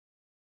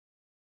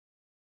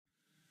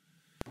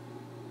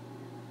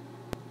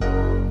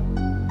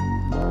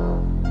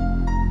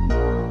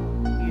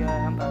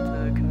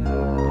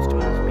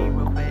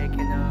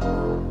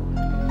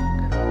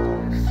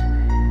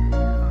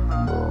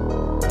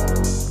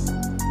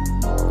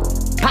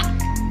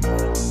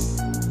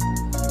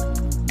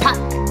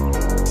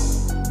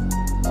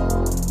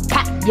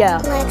Yeah.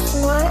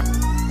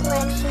 Lexnour.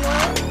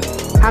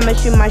 I'ma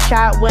shoot my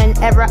shot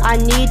whenever I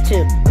need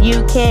to.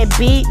 You can't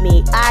beat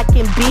me, I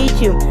can beat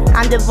you.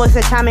 I'm the voice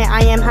of Tommy,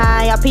 I am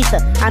high on pizza.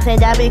 I'm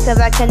saying that because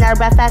I cannot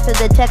rap faster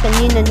than Tech and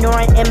Nina,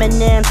 Nora,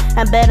 Eminem.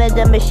 I'm better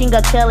than Machine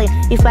Gun Kelly.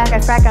 He's frack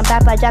and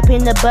bap by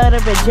dropping the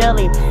butter and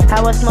jelly.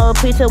 I will smoke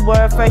pizza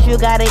word first, you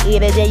gotta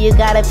eat it. Then you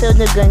gotta feel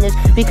the goodness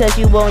because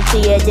you won't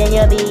see it. Then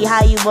you'll be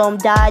high, you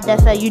won't die,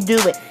 that's how you do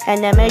it.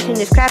 And the mission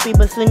is crappy,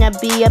 but soon I'll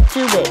be up to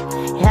it.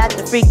 You have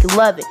to freaking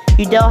love it,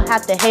 you don't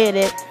have to hate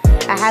it.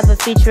 I have a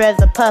feature as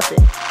a puppet.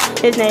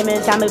 His name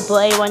is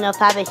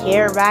Tommyboy105 is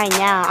here right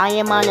now. I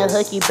am on the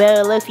hook, you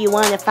better if you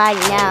wanna fight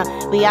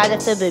now. We are the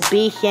silver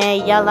beast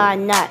and y'all are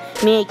not.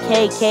 Me and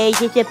KK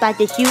just about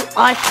to shoot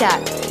our shot.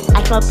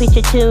 I smoke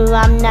pizza too,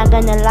 I'm not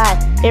gonna lie.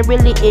 It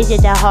really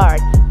isn't that hard.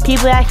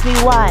 People ask me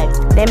why.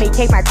 Let me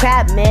take my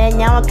crap, man.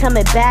 Now I'm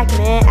coming back,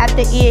 man.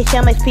 After eating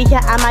so much pizza,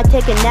 I might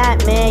take a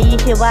nap, man. You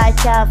should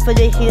watch out for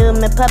this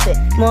human puppet.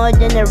 More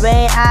than the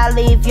rain, I'll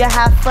leave your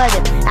house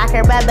flooded. I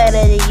can rap better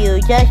than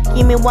you, just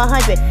give me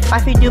 100.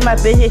 Watch me do my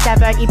business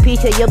after I eat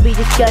pizza, you'll be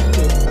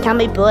disgusted.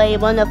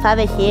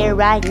 Tommyboy105 is here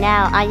right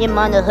now. I am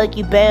on the hook,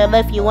 you better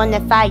if you wanna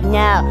fight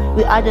now.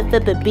 We are the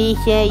super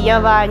beast and you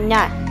are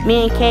not.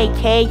 Me and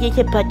KK just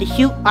about to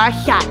shoot our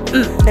shot.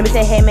 Let me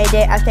say hey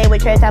Mayday, I stay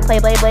with Trez, I play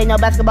blade, no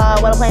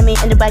basketball. Wanna play me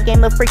in the back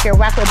game of freaking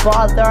rock with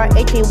balls. There are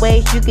 18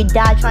 ways you could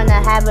die trying to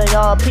have it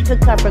all. Pizza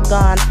cover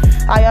gone,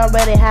 I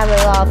already have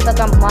it all, fuck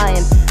I'm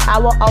lying. I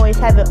will always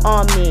have it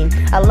on me.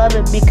 I love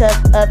it because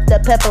of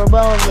the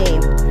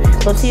pepperoni.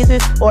 Little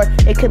Caesars or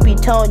it could be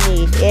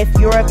Tony's. If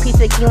you're a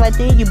pizza king like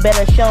me, you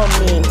better show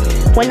me.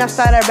 When I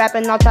started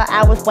rapping, I thought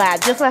I was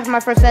whack. Just left my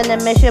first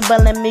animation,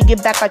 but let me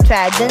get back on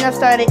track. Then I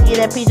started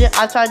eating pizza,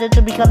 I started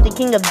to become the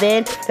king of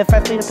it. The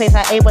first pizza place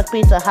I ate was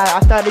Pizza Hut, I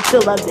started to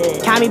love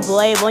it.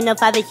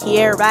 Tommyboy105 is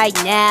here right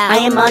now. I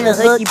am on the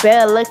hook, you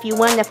better look if you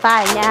wanna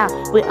fight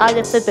now. We are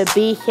the super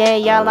beast, yeah,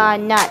 y'all are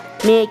not.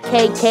 Me and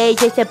KK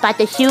just about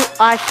to shoot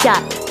our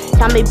shot.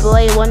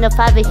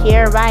 Tommyboy105 is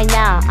here right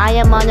now. I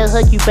am on the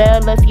hook, you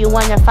better if you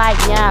wanna fight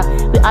now.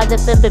 We are the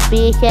super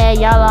beast, yeah,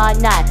 y'all are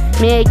not.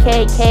 Me and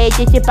KK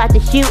just about to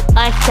shoot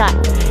our shot.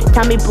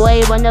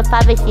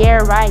 Tommyboy105 is here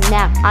right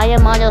now. I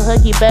am on the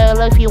hook, you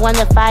better if you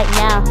wanna fight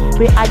now.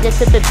 We are the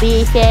super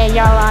beast, yeah,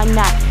 y'all are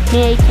not.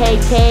 Me and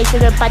KK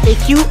just about to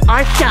shoot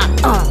our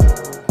shot.